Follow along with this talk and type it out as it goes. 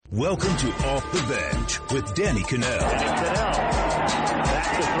Welcome to Off the Bench with Danny Cannell.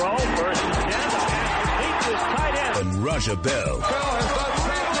 Back to throw, first and 10, the pass complete to his tight end. And Raja Bell. Bell has done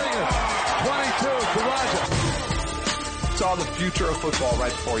something. 22 to Raja. Saw the future of football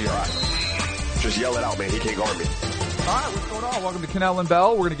right before your eyes. Just yell it out, man. He can't guard me. All right, what's going on? Welcome to Cannell and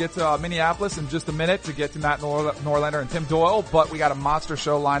Bell. We're going to get to Minneapolis in just a minute to get to Matt Norlander and Tim Doyle, but we got a monster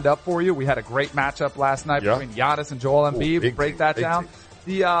show lined up for you. We had a great matchup last night between Giannis and Joel Embiid. We'll break that down.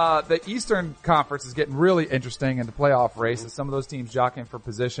 The Eastern Conference is getting really interesting in the playoff race as some of those teams jockeying for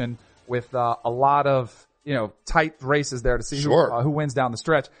position with a lot of, tight races there to see who wins down the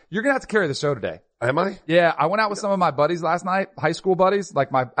stretch. You're going to have to carry the show today. Am I? Yeah, I went out with some of my buddies last night, high school buddies,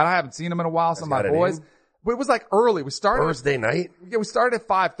 I haven't seen them in a while, some of my boys. But it was early. We started Thursday night? Yeah, we started at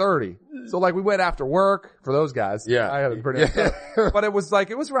 5:30. So we went after work for those guys. Yeah. I had a pretty but it was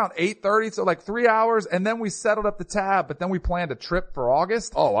around 8:30, so 3 hours, and then we settled up the tab, but then we planned a trip for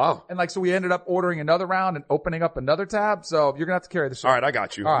August. Oh wow. And so we ended up ordering another round and opening up another tab, so you're gonna have to carry the show. All right, I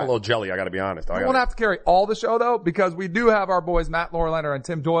got you. I'm a little jelly, I gotta be honest. We won't have to carry all the show though, because we do have our boys Matt Norlander and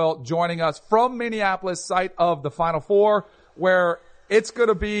Tim Doyle joining us from Minneapolis, site of the Final Four, where it's going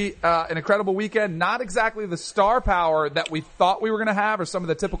to be an incredible weekend. Not exactly the star power that we thought we were going to have or some of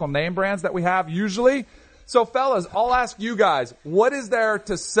the typical name brands that we have usually. So, fellas, I'll ask you guys, what is there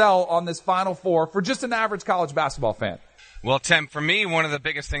to sell on this Final Four for just an average college basketball fan? Well, Tim, for me, one of the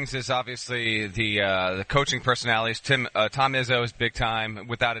biggest things is obviously the coaching personalities. Tom Izzo is big time,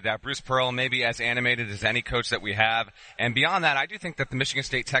 without a doubt. Bruce Pearl, maybe as animated as any coach that we have. And beyond that, I do think that the Michigan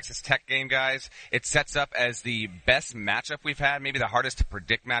State-Texas Tech game, guys, it sets up as the best matchup we've had, maybe the hardest to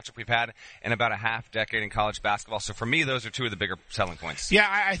predict matchup we've had in about a half decade in college basketball. So for me, those are two of the bigger selling points. Yeah,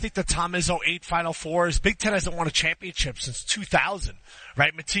 I think the Tom Izzo 8 Final Fours. Big Ten hasn't won a championship since 2000.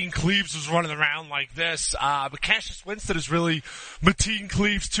 Right, Mateen Cleaves was running around like this, but Cassius Winston is really Mateen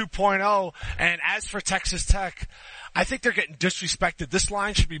Cleaves 2.0. And as for Texas Tech, I think they're getting disrespected. This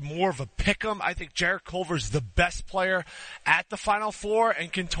line should be more of a pick'em. I think Jarrett Culver's the best player at the Final Four.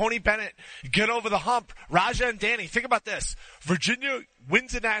 And can Tony Bennett get over the hump? Raja and Danny, think about this. Virginia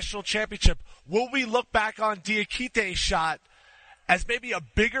wins a national championship. Will we look back on Diakite's shot as maybe a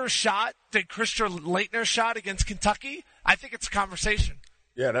bigger shot than Christian Laettner's shot against Kentucky? I think it's a conversation.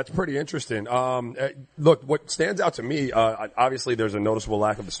 Yeah, that's pretty interesting. Look, what stands out to me, obviously there's a noticeable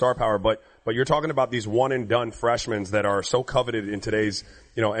lack of the star power, but you're talking about these one and done freshmen that are so coveted in today's,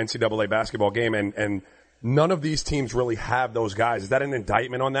 NCAA basketball game, and none of these teams really have those guys. Is that an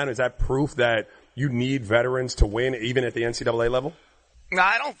indictment on that? Is that proof that you need veterans to win even at the NCAA level? No,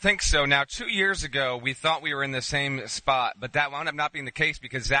 I don't think so. Now, 2 years ago, we thought we were in the same spot, but that wound up not being the case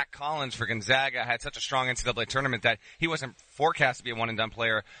because Zach Collins for Gonzaga had such a strong NCAA tournament that he wasn't forecast to be a one-and-done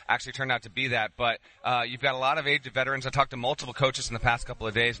player, actually turned out to be that. But you've got a lot of aged veterans. I talked to multiple coaches in the past couple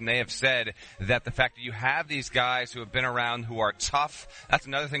of days, and they have said that the fact that you have these guys who have been around who are tough, that's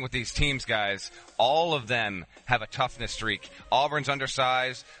another thing with these teams, guys. All of them have a toughness streak. Auburn's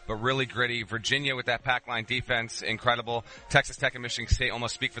undersized, but really gritty. Virginia with that pack line defense, incredible. Texas Tech and Michigan State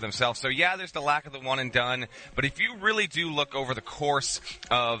almost speak for themselves. So yeah, there's the lack of the one and done. But if you really do look over the course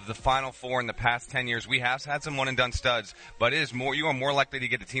of the Final Four in the past 10 years, we have had some one and done studs, but you are more likely to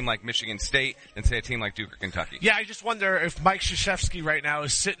get a team like Michigan State than say a team like Duke or Kentucky. Yeah, I just wonder if Mike Krzyzewski right now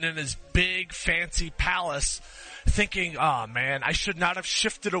is sitting in his big fancy palace thinking, oh man, I should not have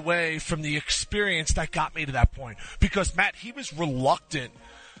shifted away from the experience that got me to that point. Because Matt, he was reluctant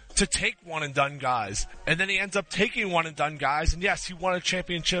to take one and done guys. And then he ends up taking one and done guys. And yes, he won a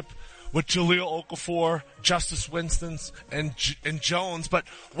championship with Jahlil Okafor, Justice Winston, and Jones. But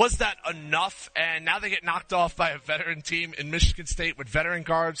was that enough? And now they get knocked off by a veteran team in Michigan State with veteran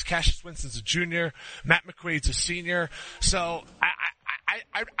guards. Cassius Winston's a junior. Matt McQuaid's a senior. So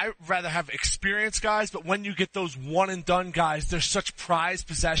I'd rather have experienced guys, but when you get those one and done guys, they're such prized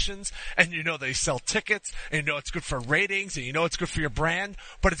possessions, and they sell tickets, and it's good for ratings, and it's good for your brand.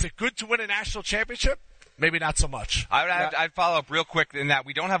 But is it good to win a national championship? Maybe not so much. I'd follow up real quick in that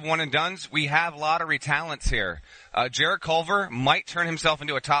we don't have one and dones. We have lottery talents here. Jarrett Culver might turn himself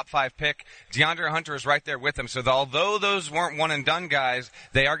into a top 5 pick. DeAndre Hunter is right there with him. So although those weren't one and done guys,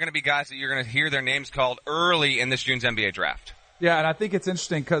 they are going to be guys that you're going to hear their names called early in this June's NBA draft. Yeah, and I think it's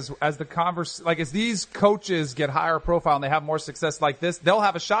interesting because as as these coaches get higher profile and they have more success like this, they'll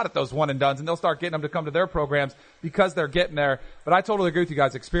have a shot at those one and dones and they'll start getting them to come to their programs because they're getting there. But I totally agree with you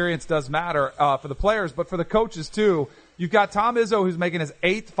guys. Experience does matter, for the players, but for the coaches too. You've got Tom Izzo who's making his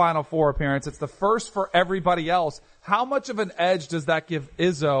 8th Final Four appearance. It's the first for everybody else. How much of an edge does that give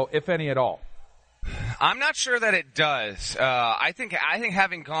Izzo, if any at all? I'm not sure that it does. I think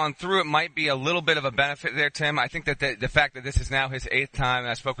having gone through it might be a little bit of a benefit there, Tim. I think that the fact that this is now his 8th time,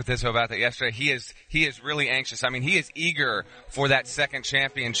 and I spoke with Izzo about that yesterday, he is really anxious. I mean, he is eager for that second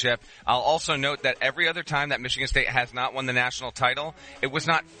championship. I'll also note that every other time that Michigan State has not won the national title, it was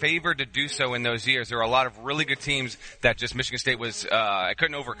not favored to do so in those years. There were a lot of really good teams that just Michigan State was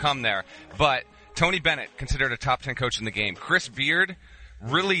couldn't overcome there. But Tony Bennett, considered a top 10 coach in the game. Chris Beard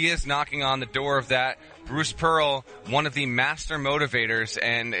really is knocking on the door of that. Bruce Pearl, one of the master motivators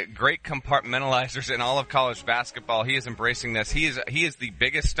and great compartmentalizers in all of college basketball. He is embracing this. He is the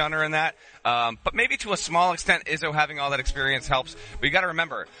biggest stunner in that. But maybe to a small extent, Izzo having all that experience helps. But you got to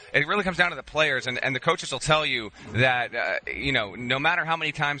remember, it really comes down to the players, and the coaches will tell you that no matter how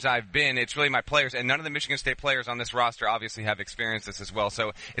many times I've been, it's really my players. And none of the Michigan State players on this roster obviously have experienced this as well.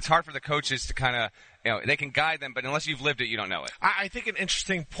 So it's hard for the coaches to kind of, they can guide them, but unless you've lived it, you don't know it. I think an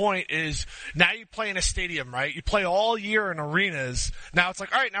interesting point is now you play in a stadium, right? You play all year in arenas. Now it's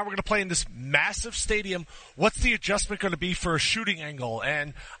like, all right, now we're going to play in this massive stadium. What's the adjustment going to be for a shooting angle?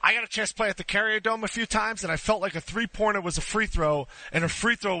 And I got a chance to play at the Carrier Dome a few times, and I felt like a three-pointer was a free throw, and a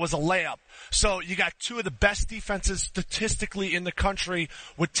free throw was a layup. So you got two of the best defenses statistically in the country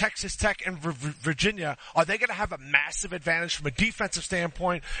with Texas Tech and Virginia. Are they going to have a massive advantage from a defensive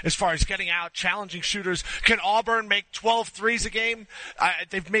standpoint as far as getting out, challenging shooters? Can Auburn make 12 threes a game?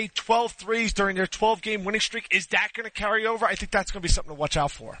 They've made 12 threes during their 12-game winning streak. Is that going to carry over? I think that's going to be something to watch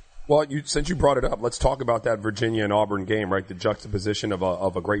out for. Well, since you brought it up, let's talk about that Virginia and Auburn game, right? The juxtaposition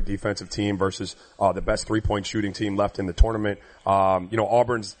of a great defensive team versus the best three-point shooting team left in the tournament.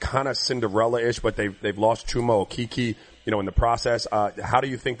 Auburn's kind of Cinderella-ish, but they've lost Chuma Okeke, in the process. How do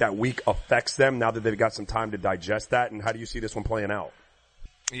you think that week affects them now that they've got some time to digest that, and how do you see this one playing out?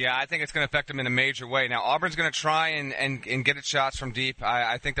 Yeah, I think it's going to affect them in a major way. Now, Auburn's going to try and get its shots from deep.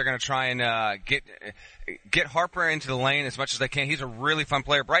 I think they're going to try and get Harper into the lane as much as they can. He's a really fun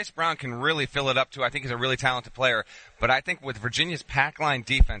player. Bryce Brown can really fill it up too. I think he's a really talented player. But I think with Virginia's pack line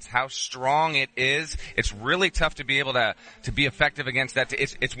defense, how strong it is, it's really tough to be able to be effective against that.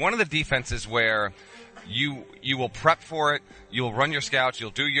 It's one of the defenses where you will prep for it, you'll run your scouts, you'll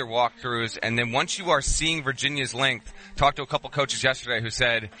do your walkthroughs, and then once you are seeing Virginia's length, talked to a couple coaches yesterday who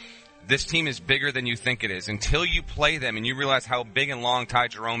said, this team is bigger than you think it is. Until you play them and you realize how big and long Ty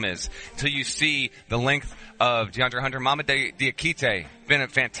Jerome is, until you see the length of DeAndre Hunter, Mamadi Diakite, been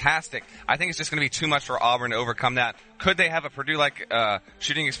fantastic. I think it's just going to be too much for Auburn to overcome that. Could they have a Purdue-like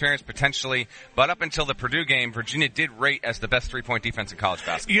shooting experience? Potentially. But up until the Purdue game, Virginia did rate as the best three-point defense in college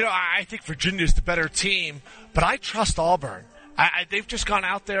basketball. I think Virginia's the better team, but I trust Auburn. They've just gone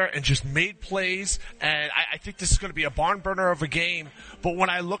out there and just made plays, and I think this is going to be a barn burner of a game. But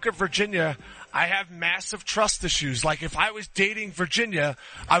when I look at Virginia, I have massive trust issues. Like if I was dating Virginia,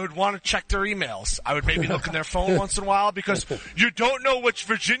 I would want to check their emails. I would maybe look in their phone once in a while because you don't know which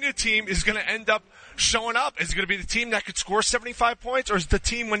Virginia team is going to end up showing up. Is it going to be the team that could score 75 points, or is it the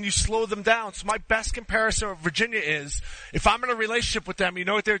team when you slow them down? So my best comparison with Virginia is, if I'm in a relationship with them, you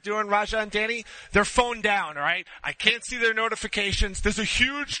know what they're doing, Raja and Danny? They're phone down, all right? I can't see their notifications. There's a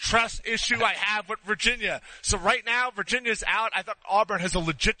huge trust issue I have with Virginia. So right now, Virginia's out. I thought Auburn has a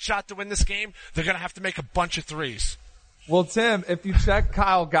legit shot to win this game. They're going to have to make a bunch of threes. Well, Tim, if you check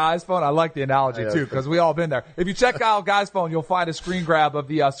Kyle Guy's phone, I like the analogy too, because we all been there. If you check Kyle Guy's phone, you'll find a screen grab of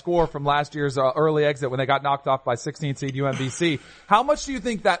the score from last year's early exit when they got knocked off by 16 seed UMBC. How much do you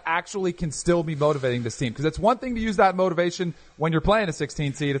think that actually can still be motivating this team? Because it's one thing to use that motivation when you're playing a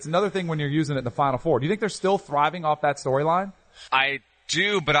 16 seed. It's another thing when you're using it in the Final Four. Do you think they're still thriving off that storyline? I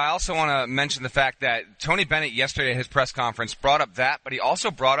do, but I also want to mention the fact that Tony Bennett yesterday at his press conference brought up that, but he also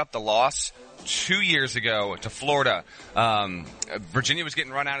brought up the loss 2 years ago to Florida. Virginia was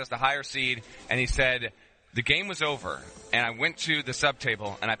getting run out as the higher seed, and he said, the game was over, and I went to the sub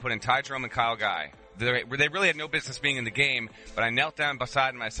table, and I put in Ty Jerome and Kyle Guy. They really had no business being in the game, but I knelt down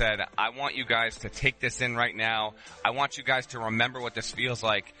beside him. I said, I want you guys to take this in right now. I want you guys to remember what this feels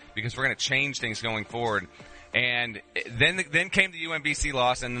like, because we're going to change things going forward. And then came the UMBC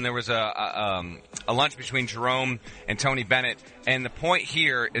loss, and then there was a lunch between Jerome and Tony Bennett. And the point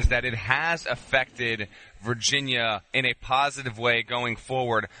here is that it has affected Virginia in a positive way going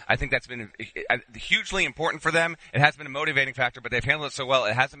forward. I think that's been hugely important for them. It has been a motivating factor, but they've handled it so well.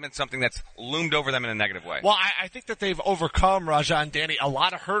 It hasn't been something that's loomed over them in a negative way. Well, I think that they've overcome, Raja and Danny, a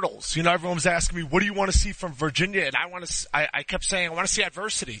lot of hurdles. Everyone was asking me, what do you want to see from Virginia? And I kept saying, I want to see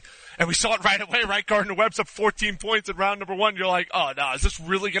adversity. And we saw it right away, right? Gardner-Webb's up 14 points in round number 1. You're like, oh, no, is this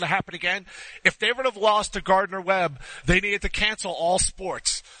really going to happen again? If they would have lost to Gardner-Webb, they needed to cancel all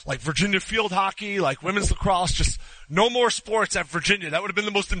sports. like Virginia field hockey, like women's lacrosse, just no more sports at Virginia. That would have been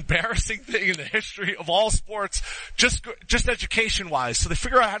the most embarrassing thing in the history of all sports, just education-wise. So they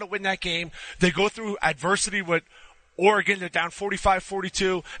figure out how to win that game. They go through adversity with Oregon. They're down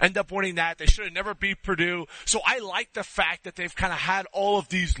 45-42, end up winning that. They should have never beat Purdue. So I like the fact that they've kind of had all of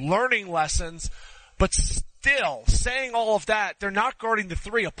these learning lessons, but still, saying all of that, they're not guarding the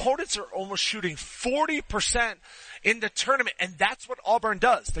three. Opponents are almost shooting 40% in the tournament, and that's what Auburn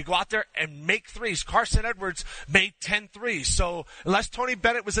does. They go out there and make threes. Carson Edwards made 10 threes. So unless Tony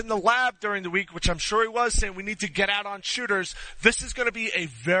Bennett was in the lab during the week, which I'm sure he was, saying we need to get out on shooters, this is going to be a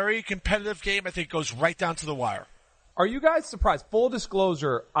very competitive game. I think it goes right down to the wire. Are you guys surprised? Full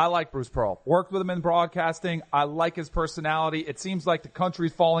disclosure, I like Bruce Pearl. Worked with him in broadcasting. I like his personality. It seems like the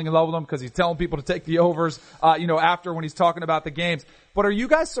country's falling in love with him because he's telling people to take the overs, after when he's talking about the games. But are you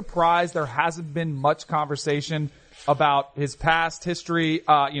guys surprised there hasn't been much conversation about his past history,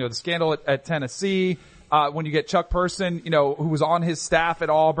 the scandal at Tennessee, when you get Chuck Person, who was on his staff at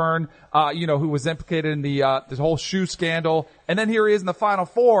Auburn, who was implicated in the this whole shoe scandal. And then here he is in the Final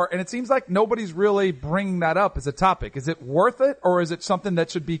Four, and it seems like nobody's really bringing that up as a topic. Is it worth it, or is it something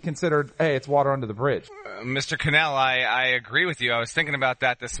that should be considered, hey, it's water under the bridge? Mr. Cannell, I agree with you. I was thinking about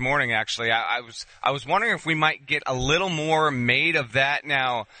that this morning, actually. I was wondering if we might get a little more made of that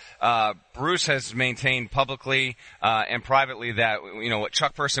now. Bruce has maintained publicly and privately that, what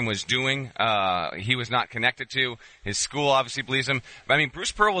Chuck Person was doing, he was not connected to. His school obviously believes him. I mean,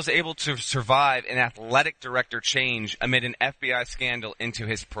 Bruce Pearl was able to survive an athletic director change amid an FBI scandal into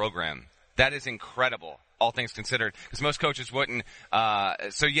his program. That is incredible, all things considered, because most coaches wouldn't.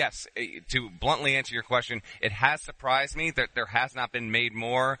 So yes, to bluntly answer your question, it has surprised me that there has not been made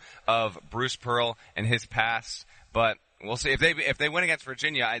more of Bruce Pearl and his past, but we'll see. If they win against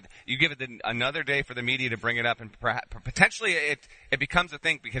Virginia, you give it another day for the media to bring it up, and potentially it becomes a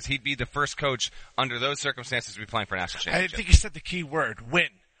thing because he'd be the first coach under those circumstances to be playing for a national championship. I think you said the key word, win.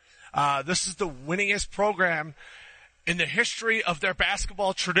 This is the winningest program in the history of their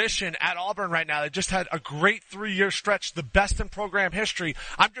basketball tradition at Auburn right now. They just had a great 3-year stretch, the best in program history.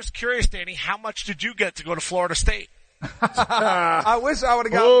 I'm just curious, Danny, how much did you get to go to Florida State? I wish I would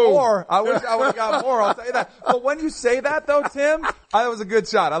have got more. I'll tell you that. But when you say that though, Tim, that was a good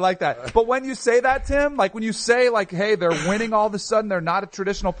shot. I like that. But when you say that, Tim, like when you say hey, they're winning all of a sudden, they're not a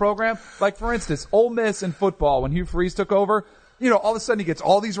traditional program. Like for instance, Ole Miss in football, when Hugh Freeze took over, all of a sudden he gets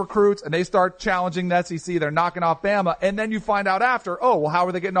all these recruits and they start challenging the SEC. They're knocking off Bama. And then you find out after, how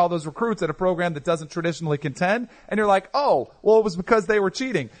are they getting all those recruits at a program that doesn't traditionally contend? And you're like, it was because they were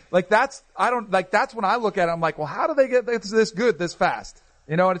cheating. That's when I look at it, I'm like, well, how do they get this good this fast?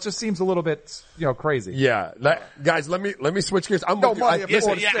 And it just seems a little bit, crazy. Yeah. Guys, let me switch gears. Come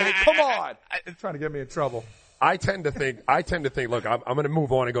on. It's trying to get me in trouble. I tend to think, look, I'm going to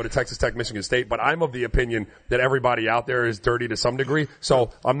move on and go to Texas Tech, Michigan State, but I'm of the opinion that everybody out there is dirty to some degree. So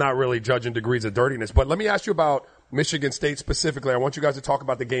I'm not really judging degrees of dirtiness. But let me ask you about Michigan State specifically. I want you guys to talk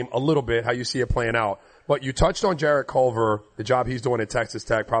about the game a little bit, how you see it playing out. But you touched on Jarrett Culver, the job he's doing at Texas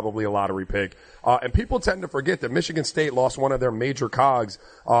Tech, probably a lottery pick. And people tend to forget that Michigan State lost one of their major cogs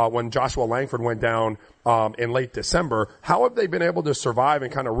when Joshua Langford went down in late December. How have they been able to survive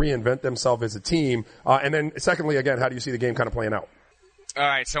and kind of reinvent themselves as a team? And then secondly, again, how do you see the game kind of playing out? All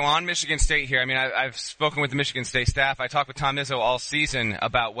right, so on Michigan State here, I've spoken with the Michigan State staff. I talked with Tom Izzo all season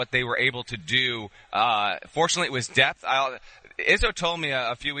about what they were able to do. Fortunately, it was depth. Izzo told me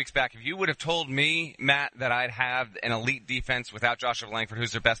a few weeks back, if you would have told me, Matt, that I'd have an elite defense without Joshua Langford,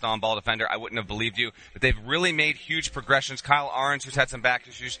 who's their best on-ball defender, I wouldn't have believed you. But they've really made huge progressions. Kyle Ahrens, who's had some back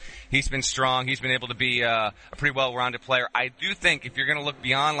issues, he's been strong. He's been able to be a pretty well-rounded player. I do think if you're going to look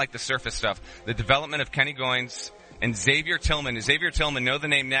beyond the surface stuff, the development of Kenny Goins and Xavier Tillman, know the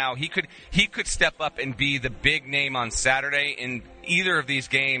name now, he could step up and be the big name on Saturday in either of these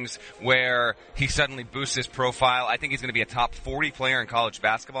games where he suddenly boosts his profile. I think he's going to be a top 40 player in college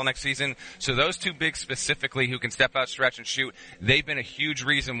basketball next season. So those two bigs specifically who can step out, stretch, and shoot, they've been a huge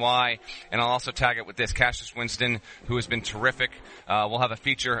reason why. And I'll also tag it with this, Cassius Winston, who has been terrific. We'll have a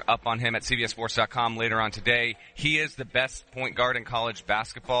feature up on him at CBSSports.com later on today. He is the best point guard in college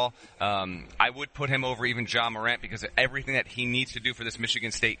basketball. I would put him over even Ja Morant because of everything that he needs to do for this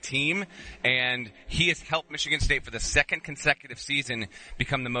Michigan State team. And he has helped Michigan State for the second consecutive season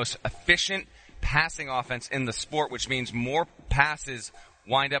become the most efficient passing offense in the sport, which means more passes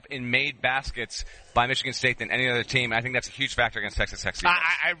wind up in made baskets by Michigan State than any other team. I think that's a huge factor against Texas Tech.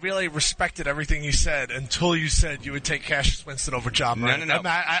 I really respected everything you said until you said you would take Cassius Winston over Ja Morant. No.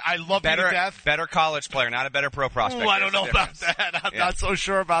 I love you to death. Better college player, not a better pro prospect. I don't know about that. I'm not so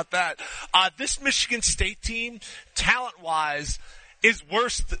sure about that. This Michigan State team, talent-wise, is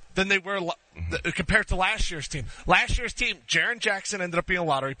worse than they were compared to last year's team. Last year's team, Jaren Jackson ended up being a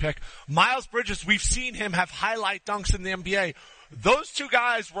lottery pick. Miles Bridges, we've seen him have highlight dunks in the NBA. Those two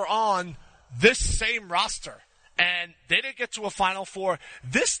guys were on this same roster, and they didn't get to a Final Four.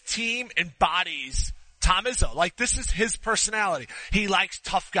 This team embodies Tom Izzo. Like, this is his personality. He likes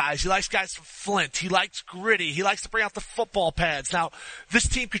tough guys. He likes guys from Flint. He likes gritty. He likes to bring out the football pads. Now, this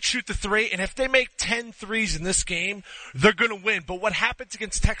team could shoot the three, and if they make 10 threes in this game, they're going to win. But what happens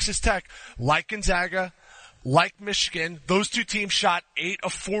against Texas Tech, like Gonzaga, like Michigan, those two teams shot 8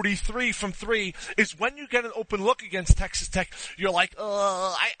 of 43 from three, is when you get an open look against Texas Tech, you're like,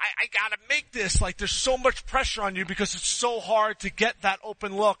 I gotta make this. Like, there's so much pressure on you because it's so hard to get that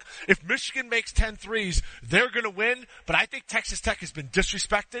open look. If Michigan makes 10 threes, they're gonna win, but I think Texas Tech has been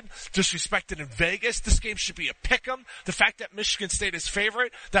disrespected in Vegas. This game should be a pick'em. The fact that Michigan State is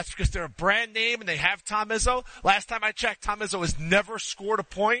favorite, that's because they're a brand name and they have Tom Izzo. Last time I checked, Tom Izzo has never scored a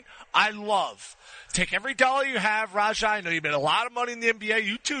point. I love. Take every dollar you have, Raja. I know you made a lot of money in the NBA.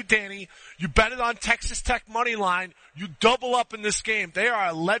 You too, Danny. You bet it on Texas Tech money line. You double up in this game. They are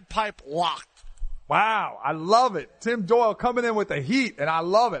a lead pipe locked. Wow, I love it. Tim Doyle coming in with the heat, and I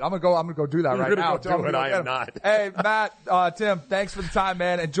love it. I'm gonna go do that right now. Do it. I am not. Hey, Matt, Tim, thanks for the time,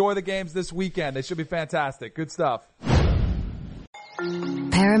 man. Enjoy the games this weekend. They should be fantastic. Good stuff.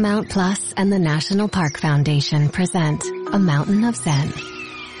 Paramount Plus and the National Park Foundation present A Mountain of Zen.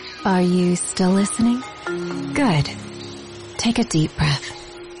 Are you still listening? Good. Take a deep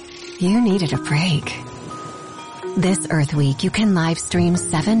breath. You needed a break. This Earth Week, you can live stream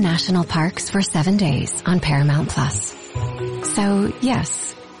 7 national parks for 7 days on Paramount Plus. So,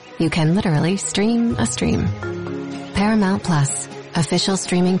 yes, you can literally stream a stream. Paramount Plus, official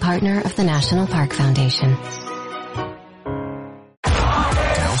streaming partner of the National Park Foundation.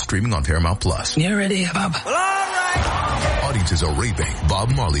 Now streaming on Paramount Plus. You ready, Bob? Well, all right. Audiences are raving.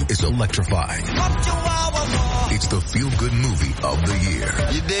 Bob Marley is electrifying. It's the feel-good movie of the year.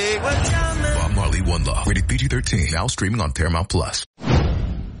 You dig? Bob Marley, One Love. Rated PG-13. Now streaming on Paramount Plus.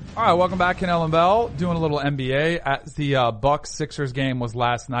 All right, welcome back, Ken Bell. Doing a little NBA. As the Bucks-Sixers game was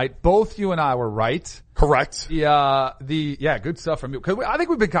last night. Both you and I were right. Correct. Yeah, good stuff from you. Cause I think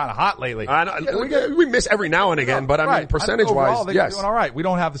we've been kind of hot lately. We miss every now and again, but I mean, percentage-wise, yes. Doing all right. We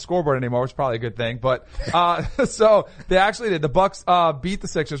don't have the scoreboard anymore, which is probably a good thing. But, so they actually did. The Bucks, beat the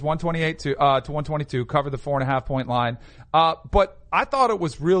Sixers 128 to 122, covered the 4.5 point line. But I thought it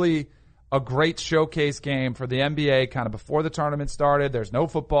was really a great showcase game for the NBA kind of before the tournament started. There's no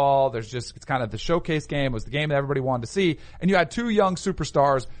football. It's kind of the showcase game. It was the game that everybody wanted to see. And you had two young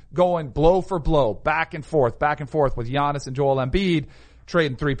superstars going blow for blow, back and forth with Giannis and Joel Embiid,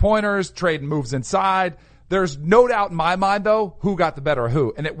 trading 3-pointers, trading moves inside. There's no doubt in my mind, though, who got the better of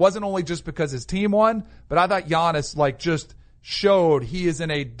who. And it wasn't only just because his team won, but I thought Giannis, just showed he's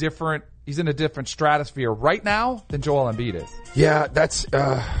in a different stratosphere right now than Joel Embiid is. Yeah,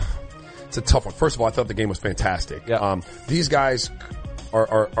 it's a tough one. First of all, I thought the game was fantastic. Yeah. These guys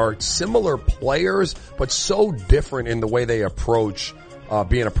are similar players, but so different in the way they approach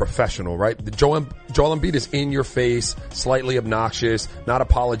being a professional, right? Joel Embiid is in your face, slightly obnoxious, not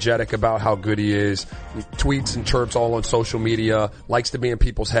apologetic about how good he is. He tweets and chirps all on social media, likes to be in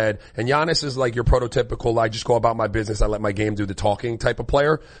people's head. And Giannis is like your prototypical, I just go about my business, I let my game do the talking type of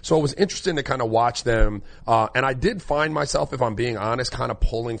player. So it was interesting to kind of watch them. And I did find myself, if I'm being honest, kind of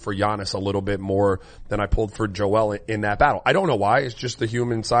pulling for Giannis a little bit more than I pulled for Joel in that battle. I don't know why. It's just the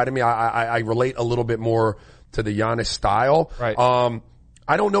human side of me. I relate a little bit more to the Giannis style. Right.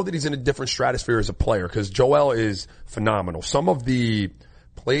 I don't know that he's in a different stratosphere as a player because Joel is phenomenal. Some of the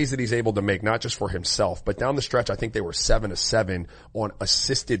plays that he's able to make, not just for himself, but down the stretch, I think they were 7 of 7 on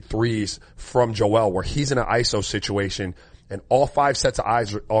assisted threes from Joel, where he's in an ISO situation and all 5 sets of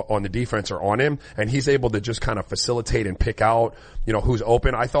eyes on the defense are on him, and he's able to just kind of facilitate and pick out, who's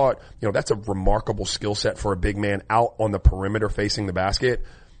open. I thought, that's a remarkable skill set for a big man out on the perimeter facing the basket.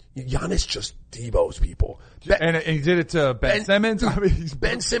 Giannis just Debo's people. And he did it to Ben Simmons.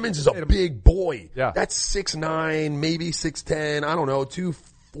 Ben Simmons is a big boy. Yeah. That's 6'9", maybe 6'10", I don't know,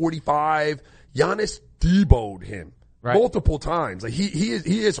 245. Giannis Debo'd him. Right. Multiple times. Like he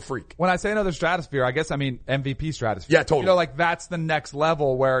is a freak. When I say another stratosphere, I guess I mean MVP stratosphere. Yeah, totally. That's the next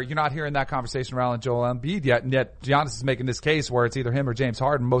level where you're not hearing that conversation around Joel Embiid yet, and yet Giannis is making this case where it's either him or James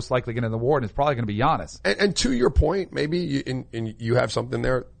Harden, most likely going to the award, and it's probably going to be Giannis. And to your point, maybe you have something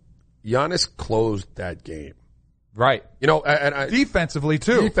there. Giannis closed that game. Right. And defensively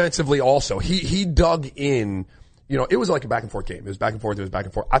too. Defensively also. He dug in. It was like a back and forth game. It was back and forth.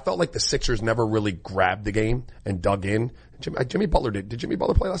 I felt like the Sixers never really grabbed the game and dug in. Jimmy Butler did. Did Jimmy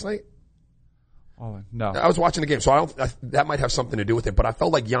Butler play last night? No. I was watching the game, so that might have something to do with it, but I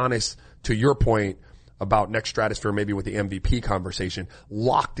felt like Giannis, to your point about next stratosphere, maybe with the MVP conversation,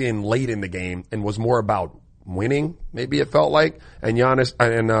 locked in late in the game and was more about winning, maybe it felt like, and Giannis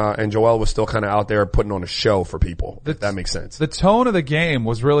and Joel was still kind of out there putting on a show for people. If that makes sense. The tone of the game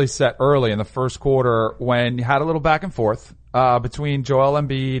was really set early in the first quarter when you had a little back and forth between Joel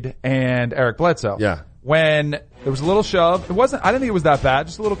Embiid and Eric Bledsoe. Yeah. When there was a little shove, I didn't think it was that bad,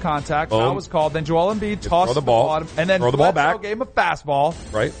 just a little contact. Foul was called. Then Joel Embiid tossed the ball, and then throw the ball back. Gave him a fastball.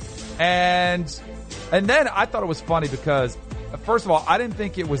 Right. And then I thought it was funny because, first of all, I didn't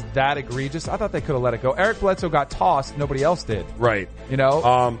think it was that egregious. I thought they could have let it go. Eric Bledsoe got tossed. Nobody else did. Right. You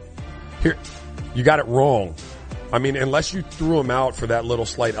know? Here, you got it wrong. I mean, unless you threw him out for that little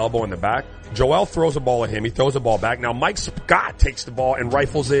slight elbow in the back, Joel throws a ball at him. He throws the ball back. Now Mike Scott takes the ball and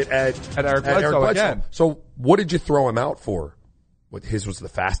rifles it at Eric Bledsoe again. So what did you throw him out for? What, his was the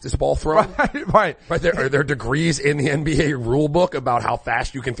fastest ball throw? Right. Are there degrees in the NBA rule book about how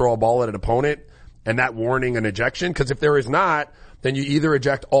fast you can throw a ball at an opponent and that warning an ejection? Because if there is not, then you either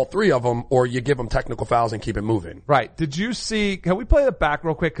eject all three of them or you give them technical fouls and keep it moving. Right. Did you see, can we play it back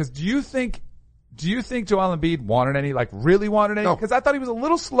real quick? Because do you think Joel Embiid wanted any, really wanted any? No. Because I thought he was a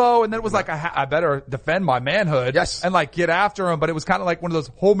little slow, and then it was I better defend my manhood. Yes. And get after him, but it was kind of like one of those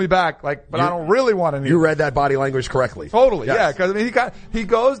hold me back, but I don't really want any. You read that body language correctly. Totally. Yes. Yeah. Because he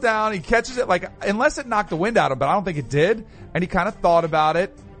goes down, he catches it, unless it knocked the wind out of him, but I don't think it did. And he kind of thought about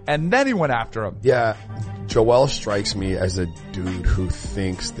it, and then he went after him. Yeah. Joel strikes me as a dude who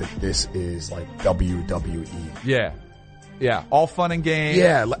thinks that this is like WWE. Yeah. Yeah, all fun and games.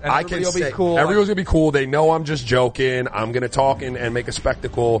 Yeah, and I can say be cool. Everyone's gonna be cool. They know I'm just joking. I'm gonna talk and make a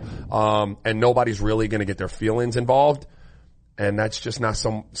spectacle. And nobody's really gonna get their feelings involved. And that's just not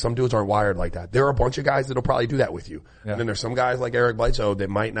some dudes aren't wired like that. There are a bunch of guys that'll probably do that with you. Yeah. And then there's some guys like Eric Bledsoe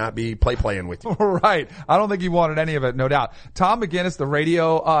that might not be playing with you. Right. I don't think he wanted any of it, no doubt. Tom McGinnis, the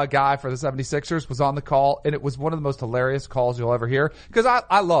radio guy for the 76ers, was on the call, and it was one of the most hilarious calls you'll ever hear. Because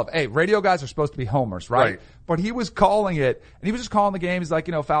I love, radio guys are supposed to be homers, right? But he was calling it, and he was just calling the game. He's like,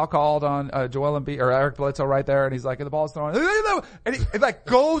 foul called on Joel Embiid or Eric Bledsoe right there, and he's like, and the ball's thrown, and he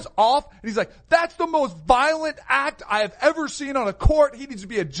goes off, and he's like, that's the most violent act I have ever seen on a court. He needs to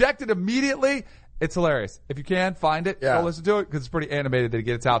be ejected immediately. It's hilarious. If you can find it, go listen to it because it's pretty animated that he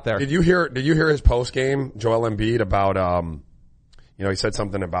gets out there. Did you hear his post game, Joel Embiid, about he said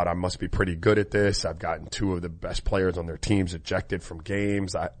something about I must be pretty good at this. I've gotten two of the best players on their teams ejected from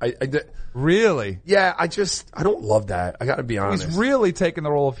games. Really? Yeah, I don't love that. I got to be honest. He's really taking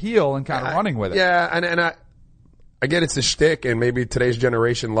the role of heel and kind of running with it. Yeah, and I get it's a shtick, and maybe today's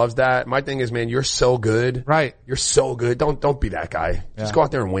generation loves that. My thing is, man, you're so good. Right. You're so good. Don't be that guy. Just go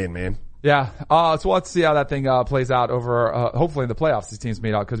out there and win, man. Yeah. So let's see how that thing plays out over hopefully in the playoffs. These teams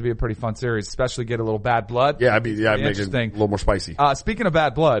meet out because it'd be a pretty fun series, especially get a little bad blood. Yeah, make it a little more spicy. Speaking of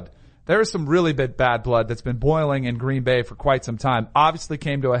bad blood, there is some really bad blood that's been boiling in Green Bay for quite some time. Obviously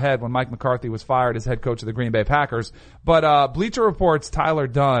came to a head when Mike McCarthy was fired as head coach of the Green Bay Packers. But Bleacher Report's Tyler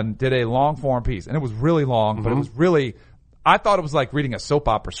Dunn did a long form piece, and it was really long, but it was really, I thought it was like reading a soap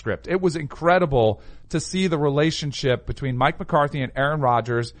opera script. It was incredible to see the relationship between Mike McCarthy and Aaron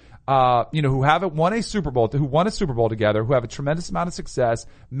Rodgers, who won a Super Bowl together, who have a tremendous amount of success,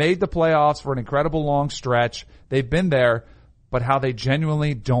 made the playoffs for an incredible long stretch. They've been there, but how they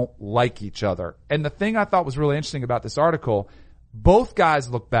genuinely don't like each other. And the thing I thought was really interesting about this article, both guys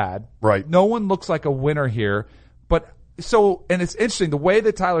look bad. Right. No one looks like a winner here. And it's interesting the way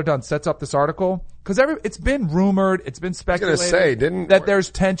that Tyler Dunn sets up this article, because it's been rumored, it's been speculated that there's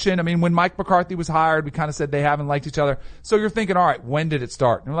tension. I mean, when Mike McCarthy was hired, we kind of said they haven't liked each other. So you're thinking, all right, when did it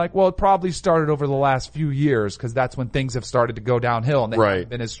start? And we're like, well, it probably started over the last few years because that's when things have started to go downhill and they haven't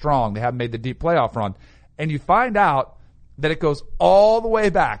been as strong. They haven't made the deep playoff run. And you find out that it goes all the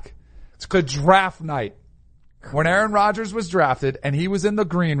way back to draft night. When Aaron Rodgers was drafted and he was in the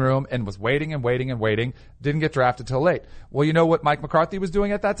green room and was waiting, didn't get drafted till late. Well, you know what Mike McCarthy was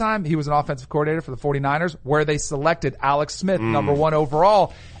doing at that time? He was an offensive coordinator for the 49ers where they selected Alex Smith, number 1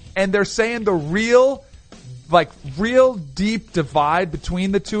 overall. And they're saying the real deep divide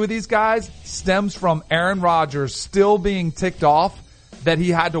between the two of these guys stems from Aaron Rodgers still being ticked off that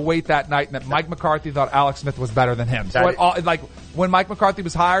he had to wait that night and that Mike McCarthy thought Alex Smith was better than him. So when Mike McCarthy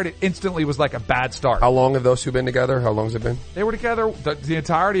was hired, it instantly was like a bad start. How long have those two been together? How long has it been? They were together the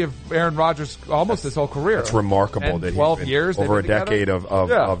entirety of Aaron Rodgers, almost his whole career. It's remarkable that 12 years over a decade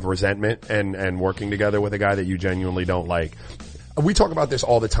of resentment and working together with a guy that you genuinely don't like. We talk about this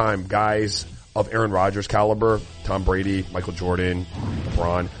all the time. Guys of Aaron Rodgers' caliber, Tom Brady, Michael Jordan,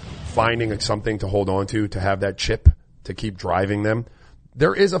 LeBron, finding something to hold on to have that chip to keep driving them.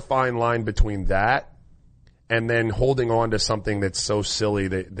 there is a fine line between that and then holding on to something that's so silly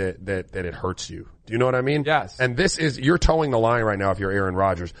that it hurts you. Do you know what I mean? Yes. And you're towing the line right now if you're Aaron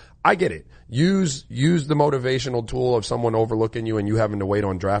Rodgers. I get it. Use the motivational tool of someone overlooking you and you having to wait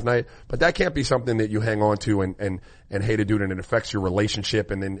on draft night, but that can't be something that you hang on to and hate to do it, and it affects your relationship,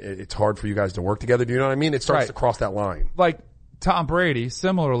 and then it's hard for you guys to work together. Do you know what I mean? It starts to cross that line. Like Tom Brady,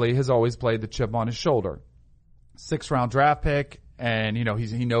 similarly, has always played the chip on his shoulder. 6th round draft pick. And,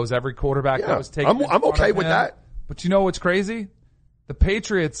 he knows every quarterback that was taken. I'm okay with that. But you know what's crazy? The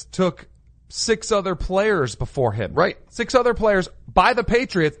Patriots took 6 other players before him. Right. 6 other players by the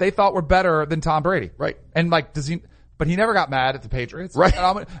Patriots they thought were better than Tom Brady. Right. And but he never got mad at the Patriots. Right.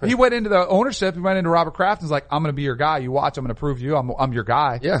 He went into the ownership, he went into Robert Kraft and was like, I'm going to be your guy. You watch, I'm going to prove you I'm your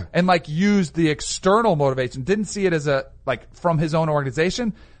guy. Yeah. And used the external motivation. Didn't see it as from his own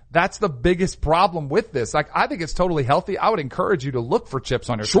organization. That's the biggest problem with this. I think it's totally healthy. I would encourage you to look for chips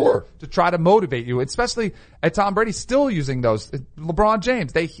on your shoulder to try to motivate you, especially at Tom Brady still using those. LeBron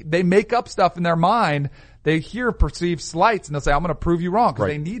James, they make up stuff in their mind. They hear perceived slights and they'll say, I'm going to prove you wrong because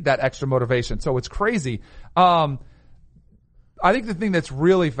they need that extra motivation. So it's crazy. I think the thing that's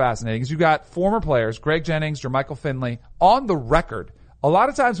really fascinating is you got former players, Greg Jennings, Jermichael Finley, on the record. A lot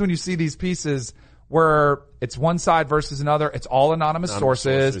of times when you see these pieces where it's one side versus another, it's all anonymous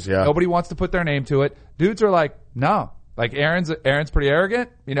sources. Yeah. Nobody wants to put their name to it. Dudes are like, no. Aaron's pretty arrogant.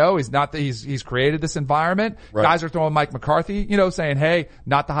 He's not he's created this environment. Right. Guys are throwing Mike McCarthy, saying, hey,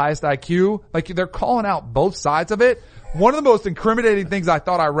 not the highest IQ. They're calling out both sides of it. One of the most incriminating things I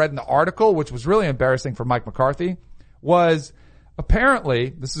thought I read in the article, which was really embarrassing for Mike McCarthy, was apparently,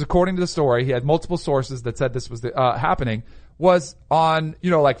 this is according to the story, he had multiple sources that said this was happening, was on,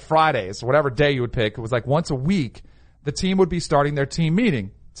 Fridays, whatever day you would pick. It was once a week, the team would be starting their team meeting.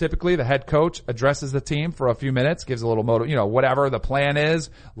 Typically, the head coach addresses the team for a few minutes, gives a little whatever the plan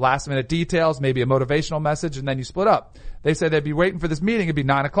is, last minute details, maybe a motivational message, and then you split up. They said they'd be waiting for this meeting. It'd be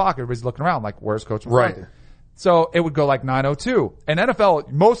 9:00. Everybody's looking around where's Coach McCarthy? Right. So it would go 9:02. And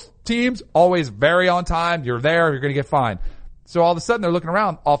NFL, most teams always very on time. You're there, you're going to get fined. So all of a sudden they're looking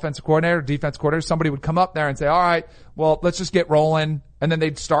around, offensive coordinator, defense coordinator, somebody would come up there and say, all right, well, let's just get rolling. And then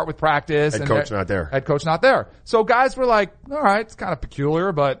they'd start with practice. Head coach not there. Head coach not there. So guys were like, all right, it's kind of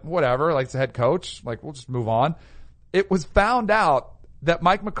peculiar, but whatever. It's the head coach. We'll just move on. It was found out that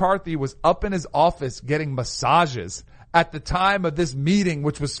Mike McCarthy was up in his office getting massages at the time of this meeting,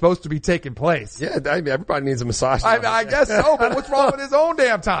 which was supposed to be taking place. Yeah, everybody needs a massage. I guess so, but what's wrong with his own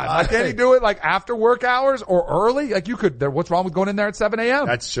damn time? Can't he do it after work hours or early? What's wrong with going in there at 7 a.m.?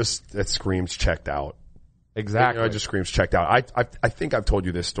 That screams checked out. Exactly. It just screams checked out. I think I've told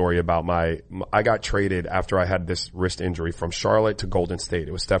you this story about I got traded after I had this wrist injury from Charlotte to Golden State.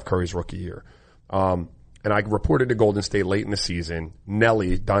 It was Steph Curry's rookie year. And I reported to Golden State late in the season.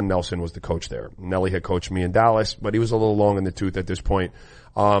 Don Nelson was the coach there. Nelly had coached me in Dallas, but he was a little long in the tooth at this point.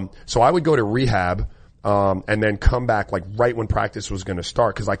 So I would go to rehab, and then come back right when practice was going to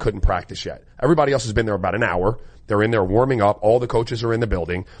start because I couldn't practice yet. Everybody else has been there about an hour. They're in there warming up. All the coaches are in the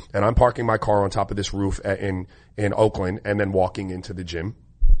building, and I'm parking my car on top of this roof in Oakland and then walking into the gym.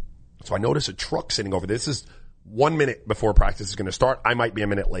 So I notice a truck sitting over there. This is 1 minute before practice is going to start. I might be a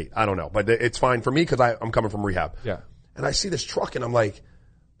minute late. I don't know, but it's fine for me because I'm coming from rehab. Yeah. And I see this truck and I'm like,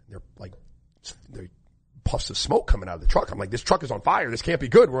 they're puffs of smoke coming out of the truck. I'm like, this truck is on fire. This can't be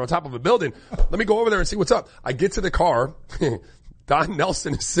good. We're on top of a building. Let me go over there and see what's up. I get to the car. Don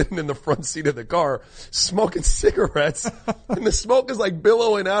Nelson is sitting in the front seat of the car smoking cigarettes and the smoke is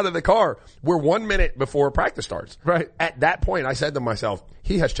billowing out of the car. We're 1 minute before practice starts. Right. At that point, I said to myself,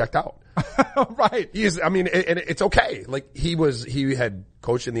 he has checked out. Right. And it's okay. He had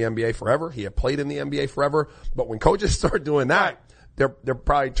coached in the NBA forever. He had played in the NBA forever. But when coaches start doing that, they're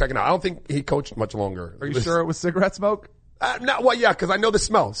probably checking out. I don't think he coached much longer. Are you sure it was cigarette smoke? Because I know the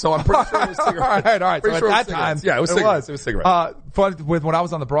smell, so I'm pretty sure it was cigarettes. all right. Pretty so sure at that time, it was cigarettes. It was cigarettes. Fun with when I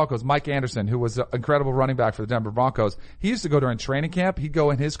was on the Broncos, Mike Anderson, who was an incredible running back for the Denver Broncos, he used to go during training camp. He'd go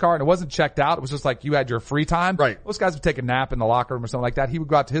in his car, and it wasn't checked out. It was just you had your free time. Right. Most guys would take a nap in the locker room or something like that. He would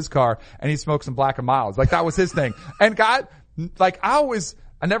go out to his car, and he'd smoke some Black & Milds. That was his thing. And I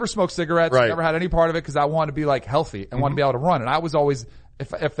never smoked cigarettes. Right. I never had any part of it because I wanted to be healthy and wanted to be able to run. And I was always,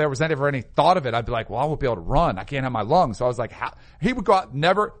 if there was ever any thought of it, I'd be well, I won't be able to run. I can't have my lungs. So I was how? He would go out,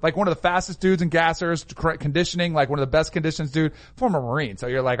 never, one of the fastest dudes in gassers, conditioning, one of the best conditions dude, former Marine. So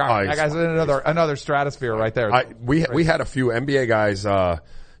you're all right, that guy's in another stratosphere right there. We had a few NBA guys,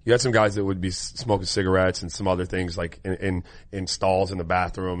 you had some guys that would be smoking cigarettes and some other things in stalls in the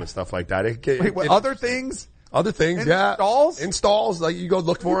bathroom and stuff like that. Other things? Other things, yeah. Stalls? In stalls, you go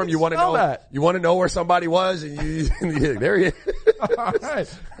look for them. You want to know. That? You want to know where somebody was, and there he is. All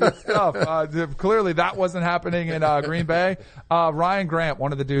right. Good stuff. Clearly that wasn't happening in Green Bay. Ryan Grant,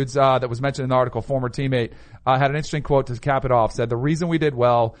 one of the dudes that was mentioned in the article, former teammate, had an interesting quote to cap it off. Said the reason we did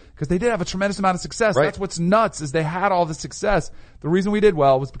well, because they did have a tremendous amount of success. Right. That's what's nuts, is they had all the success. The reason we did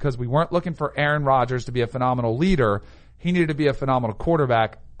well was because we weren't looking for Aaron Rodgers to be a phenomenal leader. He needed to be a phenomenal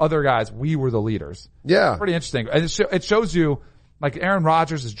quarterback. Other guys, we were the leaders. Yeah. Pretty interesting. And it shows you, like, Aaron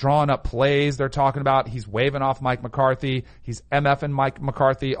Rodgers is drawing up plays they're talking about. He's waving off Mike McCarthy. He's MFing Mike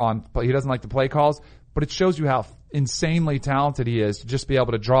McCarthy he doesn't like the play calls. But it shows you how insanely talented he is to just be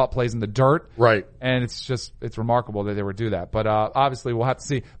able to draw up plays in the dirt. Right. And it's remarkable that they would do that. But, obviously we'll have to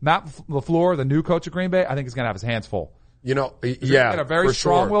see. Matt LaFleur, the new coach of Green Bay, I think is going to have his hands full. Yeah. Got a very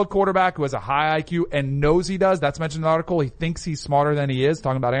strong-willed quarterback who has a high IQ and knows he does. That's mentioned in the article. He thinks he's smarter than he is,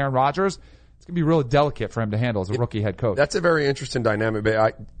 talking about Aaron Rodgers. It's going to be really delicate for him to handle as a rookie head coach. That's a very interesting dynamic.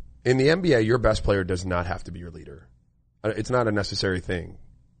 But in the NBA, your best player does not have to be your leader. It's not a necessary thing.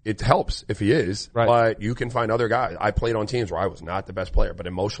 It helps if he is, right. But you can find other guys. I played on teams where I was not the best player, but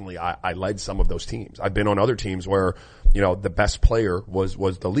emotionally I led some of those teams. I've been on other teams where, the best player was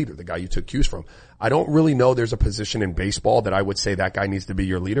the leader, the guy you took cues from. I don't really know there's a position in baseball that I would say that guy needs to be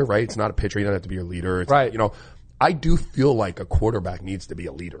your leader, right? It's not a pitcher. He doesn't have to be your leader. It's, right. I do feel like a quarterback needs to be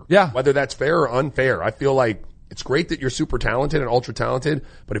a leader. Yeah. Whether that's fair or unfair. I feel like it's great that you're super talented and ultra talented,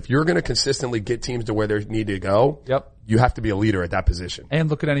 but if you're going to consistently get teams to where they need to go, you have to be a leader at that position. And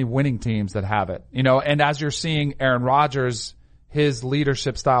look at any winning teams that have it. And as you're seeing Aaron Rodgers, his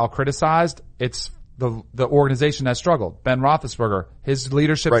leadership style criticized, it's the organization has struggled. Ben Roethlisberger, his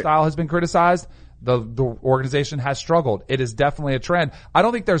leadership style has been criticized. The organization has struggled. It is definitely a trend. I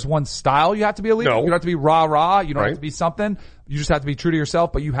don't think there's one style you have to be a leader. No. You don't have to be rah-rah. You don't have to be something. You just have to be true to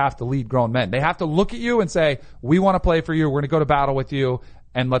yourself, but you have to lead grown men. They have to look at you and say, we want to play for you. We're going to go to battle with you,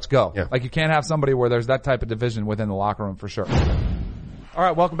 and let's go. Yeah. Like, you can't have somebody where there's that type of division within the locker room for sure. All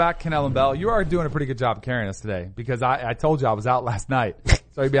right, welcome back, Kanell and Bell. You are doing a pretty good job carrying us today because I told you I was out last night.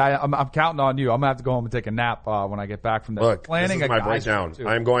 So I'm counting on you. I'm going to have to go home and take a nap when I get back from the planning. This is my breakdown.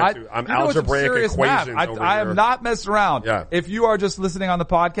 I'm algebraic equations over I here. am not messing around. Yeah. If you are just listening on the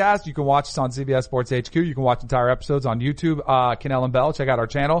podcast, you can watch us on CBS Sports HQ. You can watch entire episodes on YouTube, Kanell and Bell. Check out our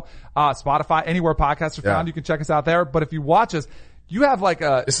channel. Spotify, anywhere podcasts are found, you can check us out there. But if you watch us, you have like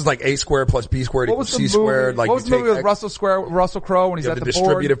this is like A squared plus B squared equals C squared. Like, what was the movie with Russell Crowe when he's at the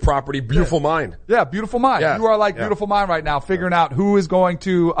distributive board? property, Beautiful Mind. Yeah, Beautiful Mind. Yeah. You are like Beautiful Mind right now, figuring out who is going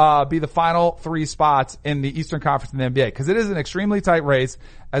to be the final 3 spots in the Eastern Conference in the NBA. Because it is an extremely tight race.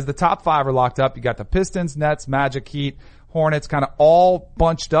 As the top 5 are locked up, you got the Pistons, Nets, Magic, Heat, Hornets, kind of all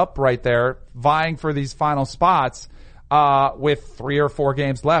bunched up right there, vying for these final spots. With 3 or 4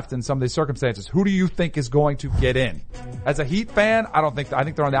 games left in some of these circumstances. Who do you think is going to get in? As a Heat fan, I think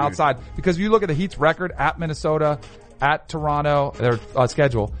they're on the outside because if you look at the Heat's record at Minnesota, at Toronto, their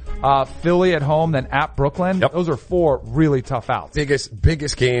schedule, Philly at home, then at Brooklyn. Yep. Those are 4 really tough outs.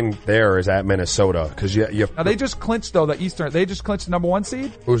 Biggest game there is at Minnesota because now they just clinched though the Eastern. They just clinched the number 1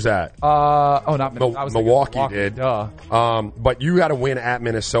 seed. Who's that? Not Milwaukee did. Duh. But you got to win at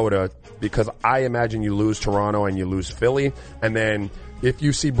Minnesota because I imagine you lose Toronto and you lose Philly, and then if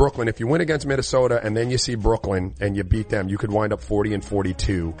you see Brooklyn, if you win against Minnesota and then you see Brooklyn and you beat them, you could wind up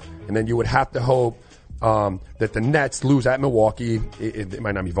 40-42, and then you would have to hope that the Nets lose at Milwaukee. It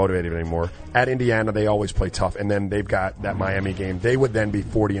might not be motivated anymore. At Indiana, they always play tough, and then they've got that Miami game. They would then be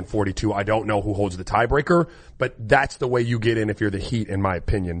 40-42. I don't know who holds the tiebreaker, but that's the way you get in if you're the Heat, in my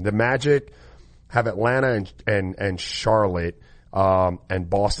opinion. The Magic have Atlanta and Charlotte and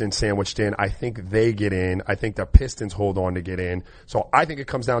Boston sandwiched in. I think they get in. I think the Pistons hold on to get in. So I think it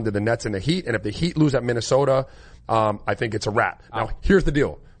comes down to the Nets and the Heat, and if the Heat lose at Minnesota, I think it's a wrap. Now, here's the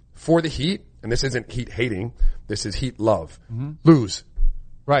deal. For the Heat, and this isn't Heat hating, this is Heat love. Mm-hmm. Lose.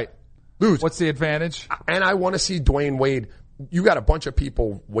 Right. Lose. What's the advantage? And I want to see Dwayne Wade. You got a bunch of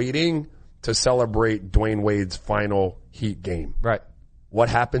people waiting to celebrate Dwayne Wade's final Heat game. Right. What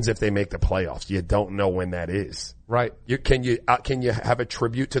happens if they make the playoffs? You don't know when that is. Right. Can you have a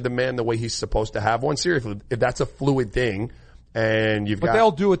tribute to the man the way he's supposed to have one? Seriously, if that's a fluid thing. And but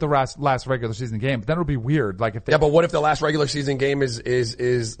they'll do it the last regular season game. But then it'll be weird. Like if they, but what if the last regular season game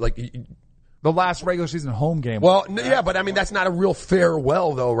is like the last regular season home game? Well, yeah, but I mean that's not a real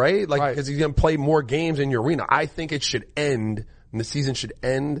farewell though, right? Like because he's gonna play more games in your arena. I think it should end, and the season should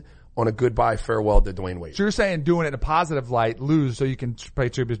end on a goodbye farewell to Dwayne Wade. So you're saying doing it in a positive light, lose so you can pay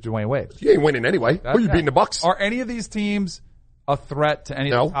tribute to Dwayne Wade. You ain't winning anyway. Who are you beating the Bucks? Are any of these teams a threat to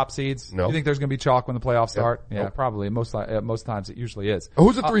any of the top seeds? No. You think there's going to be chalk when the playoffs start? Yeah, nope. Probably. Most times it usually is.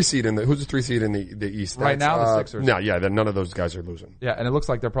 Who's the 3 seed in the East? Right now, the Sixers. No, yeah, none of those guys are losing. Yeah, and it looks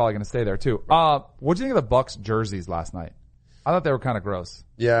like they're probably going to stay there too. What do you think of the Bucks jerseys last night? I thought they were kind of gross.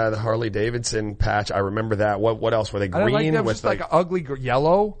 Yeah, the Harley Davidson patch. I remember that. What else were they? Green? I like was just like an ugly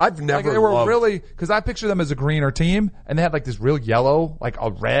yellow. I've never like they were loved... really, cause I picture them as a greener team and they had like this real yellow, like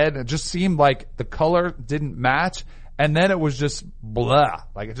a red. It just seemed like the color didn't match. And then it was just blah.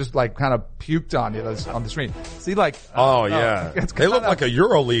 Like it just like kind of puked on you on the screen. See like, oh yeah. They look like a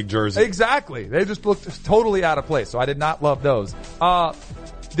EuroLeague jersey. Exactly. They just looked totally out of place. So I did not love those.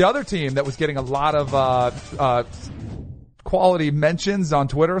 The other team that was getting a lot of, quality mentions on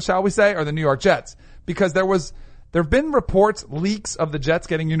Twitter, shall we say, are the New York Jets. Because there have been reports, leaks of the Jets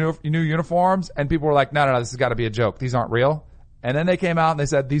getting new uniforms and people were like, no, this has got to be a joke. These aren't real. And then they came out and they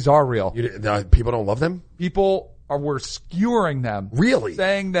said, these are real. People don't love them? People were skewering them. Really?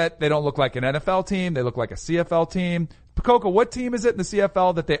 Saying that they don't look like an NFL team. They look like a CFL team. Coca, what team is it in the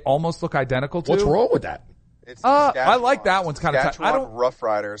CFL that they almost look identical to? What's wrong with that? It's I like that one's kind of tight. I don't Rough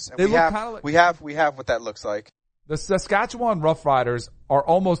Riders. And they we have what that looks like. The Saskatchewan Rough Riders are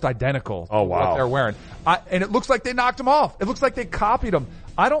almost identical to what they're wearing. And it looks like they knocked them off. It looks like they copied them.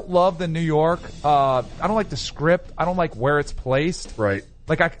 I don't love the New York. I don't like the script. I don't like where it's placed. Right.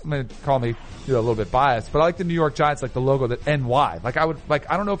 Like I'm gonna call me a little bit biased, but I like the New York Giants, like the logo that NY. Like I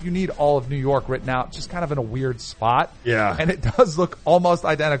don't know if you need all of New York written out. It's just kind of in a weird spot. Yeah. And it does look almost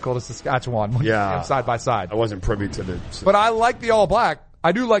identical to Saskatchewan when you see them side by side. I wasn't privy to the... But I like the all black.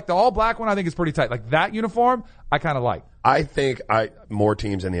 I do like the all black one. I think it's pretty tight. Like that uniform, I kind of like. I think more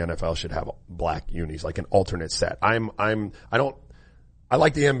teams in the NFL should have black unis, like an alternate set. I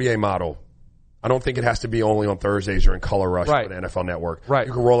like the NBA model. I don't think it has to be only on Thursdays or in Color Rush for the NFL Network. Right.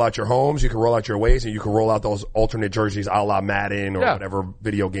 You can roll out your homes, you can roll out your aways, and you can roll out those alternate jerseys a la Madden or whatever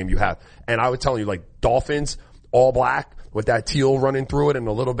video game you have. And I was telling you, like Dolphins, all black with that teal running through it and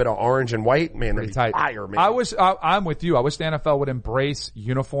a little bit of orange and white, man, that'd be fire, man. I'm with you. I wish the NFL would embrace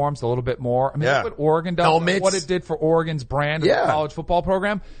uniforms a little bit more. I mean, that's what Oregon does. Helmets. What it did for Oregon's brand of the college football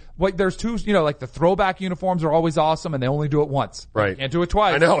program. Like there's two, like the throwback uniforms are always awesome and they only do it once. Right. You can't do it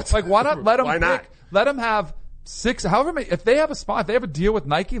twice. I know. It's like why not let them let them have 6, however many, if they have a deal with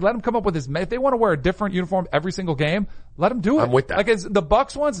Nike, let them come up with if they want to wear a different uniform every single game, let them do it. I'm with that. Like the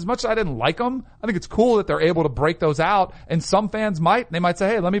Bucks ones, as much as I didn't like them, I think it's cool that they're able to break those out and some fans they might say,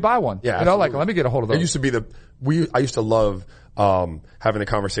 hey, let me buy one. Yeah. Like let me get a hold of those. It used to be I used to love, having the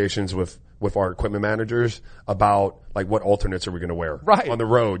conversations with our equipment managers about like what alternates are we going to wear on the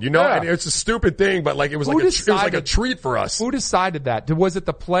road, and it's a stupid thing, but like it was like a treat for us. Who decided that? Was it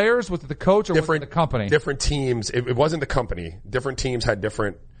the players? Was it the coach or was it the company? Different teams. It wasn't the company. Different teams had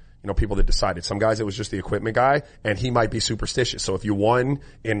different, people that decided. Some guys, it was just the equipment guy and he might be superstitious. So if you won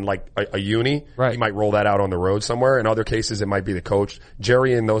in like a uni, he might roll that out on the road somewhere. In other cases, it might be the coach.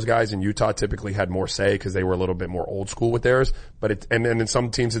 Jerry and those guys in Utah typically had more say because they were a little bit more old school with theirs. But and then in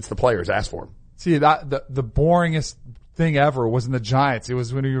some teams, it's the players ask for them. See, that the boringest thing ever was in the Giants. It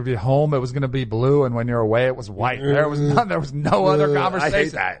was when you would be home, it was going to be blue, and when you're away, it was white. There was no other conversation. I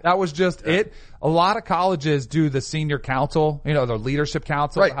hate that. That was just it. A lot of colleges do the senior council, the leadership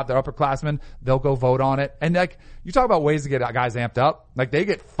council, have their upperclassmen. They'll go vote on it. And like, you talk about ways to get guys amped up. Like they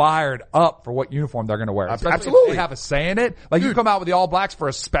get fired up for what uniform they're going to wear. Absolutely. If they have a say in it. Like you come out with the All Blacks for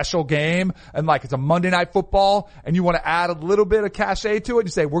a special game and like it's a Monday Night Football and you want to add a little bit of cachet to it.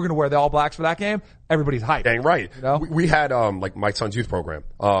 You say, we're going to wear the All Blacks for that game. Everybody's hyped. Dang right. We had, like my son's youth program,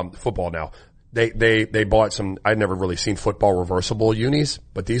 football now. They bought some, I'd never really seen football reversible unis,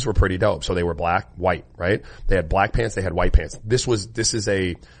 but these were pretty dope. So they were black, white, right? They had black pants, they had white pants. This is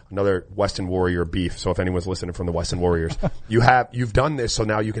another Weston Warrior beef. So if anyone's listening from the Weston Warriors, you've done this. So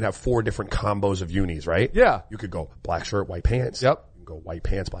now you can have 4 different combos of unis, right? Yeah. You could go black shirt, white pants. Yep. You can go white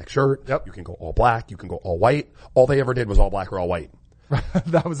pants, black shirt. Yep. You can go all black. You can go all white. All they ever did was all black or all white.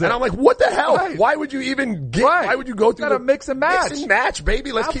 That was it. And I'm like, what the hell? Right. Why would you even why would you go through the mix and match? Mix and match,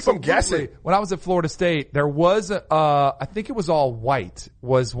 baby. Let's keep them guessing. When I was at Florida State, there was, I think it was all white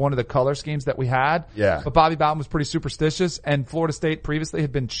was one of the color schemes that we had. Yeah. But Bobby Bowden was pretty superstitious and Florida State previously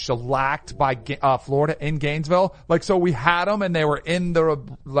had been shellacked by, Florida in Gainesville. Like, so we had them and they were in the,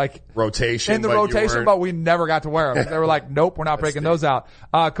 rotation. But we never got to wear them. They were like, nope, we're not breaking those out.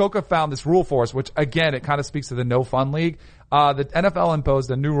 Coca found this rule for us, which again, it kind of speaks to the no fun league. The NFL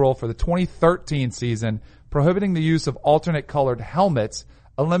imposed a new rule for the 2013 season prohibiting the use of alternate colored helmets,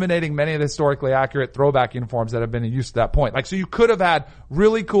 eliminating many of the historically accurate throwback uniforms that have been in use to that point. Like, so you could have had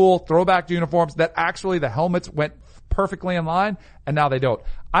really cool throwback uniforms that actually the helmets went perfectly in line and now they don't.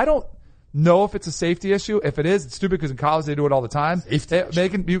 know if it's a safety issue. If it is, it's stupid because in college they do it all the time. They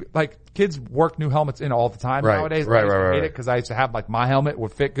can be like kids work new helmets in all the time nowadays. I used to hate it because I used to have like my helmet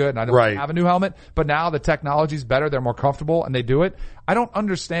would fit good and I don't have a new helmet. But now the technology's better. They're more comfortable and they do it. I don't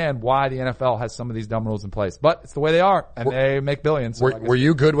understand why the NFL has some of these dumb rules in place, but it's the way they are and they make billions. So were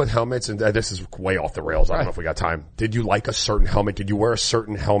you good with helmets? And this is way off the rails. I don't know if we got time. Did you like a certain helmet? Did you wear a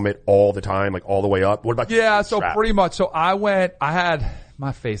certain helmet all the time, like all the way up? What about pretty much. So I had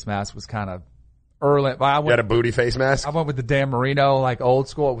my face mask was kind of early. You had a booty face mask? I went with the Dan Marino, like old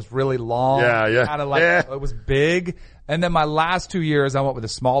school. It was really long. Yeah. Kind of like, it was big. And then my last 2 years, I went with a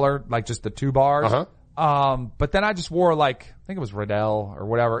smaller, like just the 2 bars. But then I just wore like, I think it was Riddell or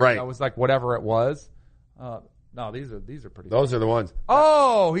whatever. Right. It was like whatever it was. No, these are pretty. Those are the ones.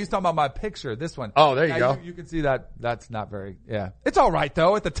 Oh, he's talking about my picture. This one. Oh, there you go. You can see that. That's not very. Yeah, it's all right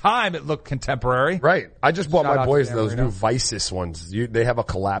though. At the time, it looked contemporary. Right. I just bought my boys those new Visis ones. They have a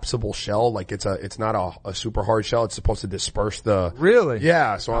collapsible shell. Like it's not a super hard shell. It's supposed to disperse the. Really?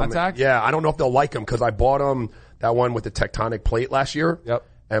 Yeah. So contact. I don't know if they'll like them because I bought them that one with the tectonic plate last year. Yep.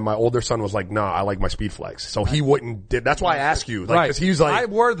 And my older son was like, "Nah, I like my Speed Flex." So he wouldn't. That's why I ask you, like, because he's like, I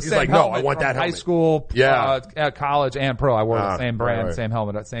wore the same helmet. No, I want that helmet. High school, college, and pro. I wore the same brand, same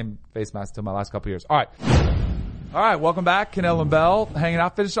helmet, same face mask till my last couple of years. All right. Welcome back, Kanell and Bell, hanging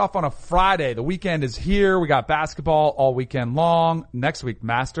out. Finish off on a Friday. The weekend is here. We got basketball all weekend long. Next week,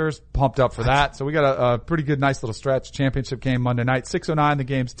 Masters. Pumped up for that. So we got a pretty good, nice little stretch. Championship game Monday night, 6:09. The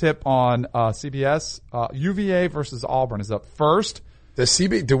game's tip on CBS. UVA versus Auburn is up first.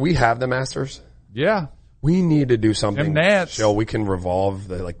 Do we have the Masters? Yeah. We need to do something. Jim Nance. So we can revolve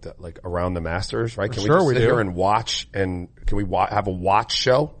around the Masters, right? Can we just sit here and watch and can we have a watch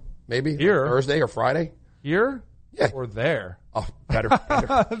show maybe? Here. Thursday or Friday? Here? Yeah. Or there? Oh, better.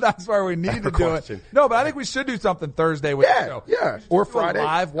 That's where we need to do it. No, but I think we should do something Thursday with the show. Yeah. Or Friday. A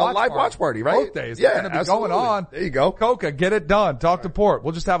live watch party, right? Both days. It's going to be going on. There you go. Coca, get it done. Talk to Port.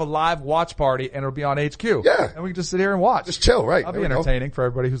 We'll just have a live watch party and it'll be on HQ. Yeah. And we can just sit here and watch. Just chill, right? That'll be entertaining for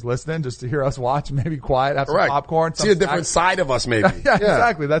everybody who's listening, just to hear us watch, maybe quiet, have some popcorn. See a different side of us maybe. Yeah,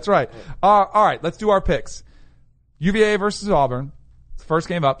 exactly. That's right. All right. Let's do our picks. UVA versus Auburn. First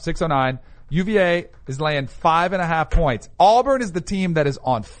game up, 6:09. UVA is laying 5.5 points. Auburn is the team that is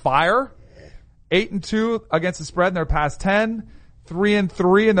on fire. 8-2 against the spread in their past 10.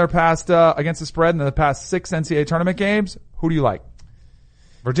 3-3 in their past, against the spread in the past 6 NCAA tournament games. Who do you like?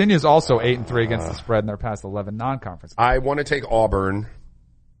 Virginia is also 8-3 against the spread in their past 11 non-conference games. I want to take Auburn,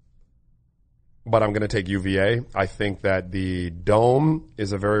 but I'm going to take UVA. I think that the dome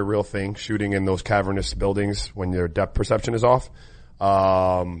is a very real thing, shooting in those cavernous buildings when your depth perception is off.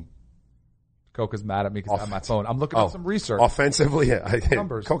 Coca's mad at me because I have my phone. I'm looking at some research. Offensively,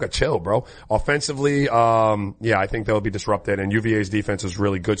 Numbers. Coca, chill, bro. Offensively, I think they'll be disrupted, and UVA's defense is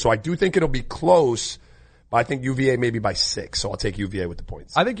really good. So I do think it'll be close, but I think UVA maybe by 6. So I'll take UVA with the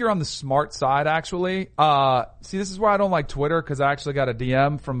points. I think you're on the smart side, actually. See, this is where I don't like Twitter because I actually got a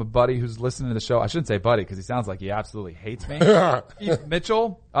DM from a buddy who's listening to the show. I shouldn't say buddy because he sounds like he absolutely hates me. Keith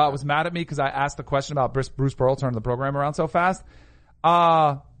Mitchell was mad at me because I asked the question about Bruce Pearl turning the program around so fast.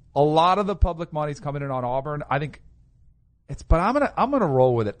 A lot of the public money's coming in on Auburn. I think but I'm gonna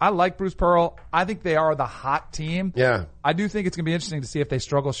roll with it. I like Bruce Pearl. I think they are the hot team. Yeah. I do think it's gonna be interesting to see if they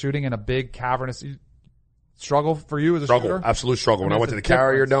struggle shooting in a big cavernous struggle for you as a shooter. Absolute struggle. When I went to the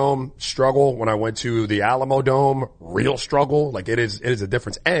Carrier Dome, struggle. When I went to the Alamo Dome, real struggle. Like it is a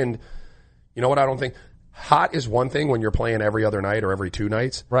difference. And you know what I don't think? Hot is one thing when you're playing every other night or every 2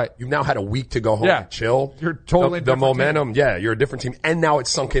 nights. Right. You've now had a week to go home and chill. You're totally the momentum. Team. Yeah, you're a different team. And now it's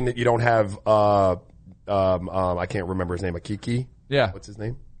sunk in that you don't have, I can't remember his name, Akiki. Yeah. What's his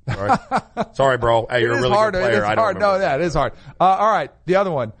name? Sorry, bro. Hey, you're a really good player. I don't know. No, it is hard. All right. The other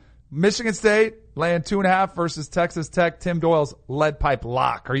one. Michigan State laying 2.5 versus Texas Tech. Tim Doyle's lead pipe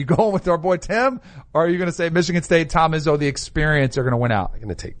lock. Are you going with our boy Tim, or are you going to say Michigan State, Tom Izzo, the experience are going to win out? I'm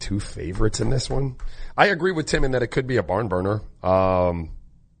going to take 2 favorites in this one. I agree with Tim in that it could be a barn burner. Are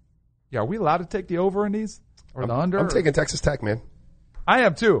we allowed to take the over in these or the under? I'm taking Texas Tech, man. I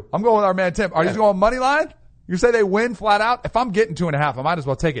am too. I'm going with our man Tim. Are you going money line? You say they win flat out? If I'm getting 2.5, I might as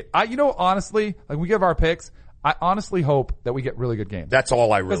well take it. Honestly, like we give our picks. I honestly hope that we get really good games. That's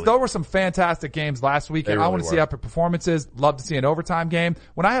all I really. Because there were some fantastic games last week, and I want to see epic performances. Love to see an overtime game.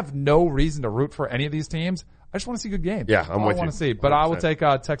 When I have no reason to root for any of these teams, I just want to see good games. Yeah, I'm with you. I want to see, but 100%. I will take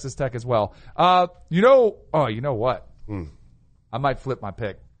Texas Tech as well. You know what? I might flip my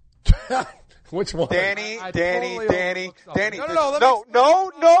pick. Which one? Danny.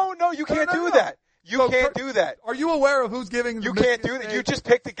 No, No, you can't do that. You can't do that. Are you aware of who's giving? You can't do that. You just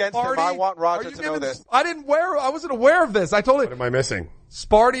picked against him. I want Roger to know this. I wasn't aware of this. I told you. What am I missing?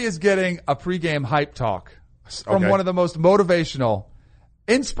 Sparty is getting a pregame hype talk from one of the most motivational,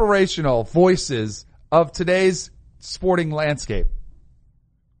 inspirational voices of today's sporting landscape.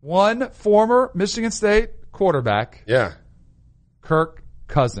 One former Michigan State quarterback. Yeah. Kirk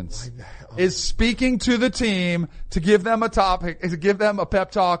Cousins is speaking to the team to give them a topic, to give them a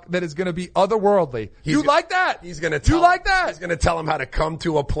pep talk that is going to be otherworldly. You like that? He's going to tell you like that? He's going to tell them how to come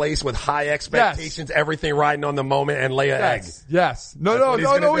to a place with high expectations, everything riding on the moment, and lay an egg. Yes. No, he's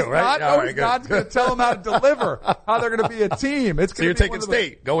not. No, he's not. He's going to tell them how to deliver, how they're going to be a team. It's so you're taking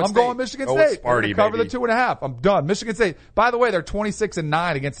State. Go with I'm State. going Michigan State. Sparty, cover the 2.5. I'm done. Michigan State. By the way, they're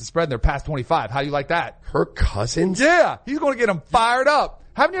 26-9 against the spread, and they're past 25. How do you like that? Kirk Cousins? Yeah. He's going to get them fired up.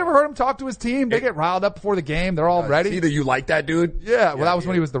 Haven't you ever heard him talk to his team? They get riled up before the game. They're all ready. Either you like that dude. Yeah, well, that was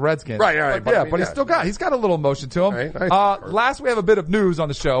when he was the Redskins. Right. But he's got a little emotion to him. Last we have a bit of news on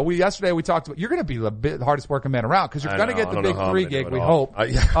the show. Yesterday we talked about, you're going to be the hardest working man around because you're going to get the big 3 gig, we hope.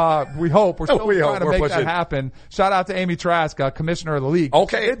 We hope. We're still trying to make that happen. Shout out to Amy Trask, commissioner of the league.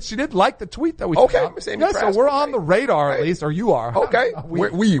 Okay. She did like the tweet that we put out. Miss Amy Trask. So we're on the radar at least, or you are. Okay.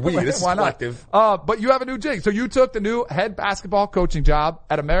 We. This is collective. But you have a new gig. So you took the new head basketball coaching job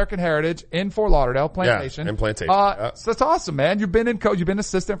at American Heritage in Fort Lauderdale, Plantation. Yeah, in Plantation. So that's awesome, man. You've been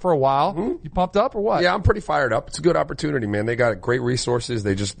assistant for a while. Mm-hmm. You pumped up or what? Yeah, I'm pretty fired up. It's a good opportunity, man. They got great resources.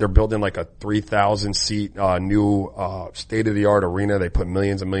 They're building like a 3,000 seat, new, state-of-the-art arena. They put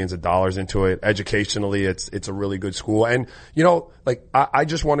millions and millions of dollars into it. Educationally, it's a really good school. And, I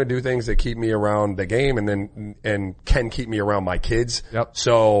just want to do things that keep me around the game and can keep me around my kids. Yep.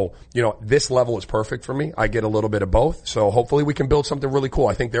 So, this level is perfect for me. I get a little bit of both. So hopefully we can build something really cool.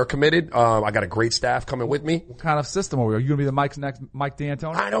 I think they're committed. I got a great staff coming with me. What kind of system are we? Are you going to be the Mike's next Mike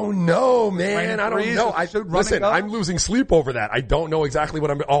D'Antoni? I don't know, man. I don't know. Listen, I'm losing sleep over that. I don't know exactly what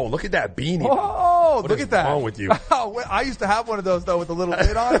I'm. Oh, look at that beanie. Oh, look at that. What's wrong with you? I used to have one of those though with a little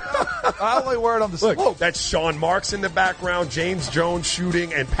lid on it. I only wear it on the slope. Look, that's Sean Marks in the background, James Jones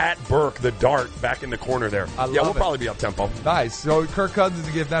shooting, and Pat Burke, the dart, back in the corner there. We'll probably be up tempo. Nice. So Kirk Cousins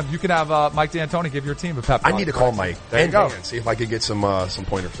to give them. You can have Mike D'Antoni give your team a pep talk. I need to call Mike. There you go. See if I could get some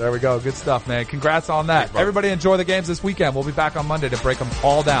pointers. There we go. Good stuff, man. Congrats on that. Thanks, everybody enjoy the games this weekend. We'll be back on Monday to break them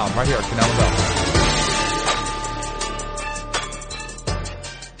all down right here at Canal Bell.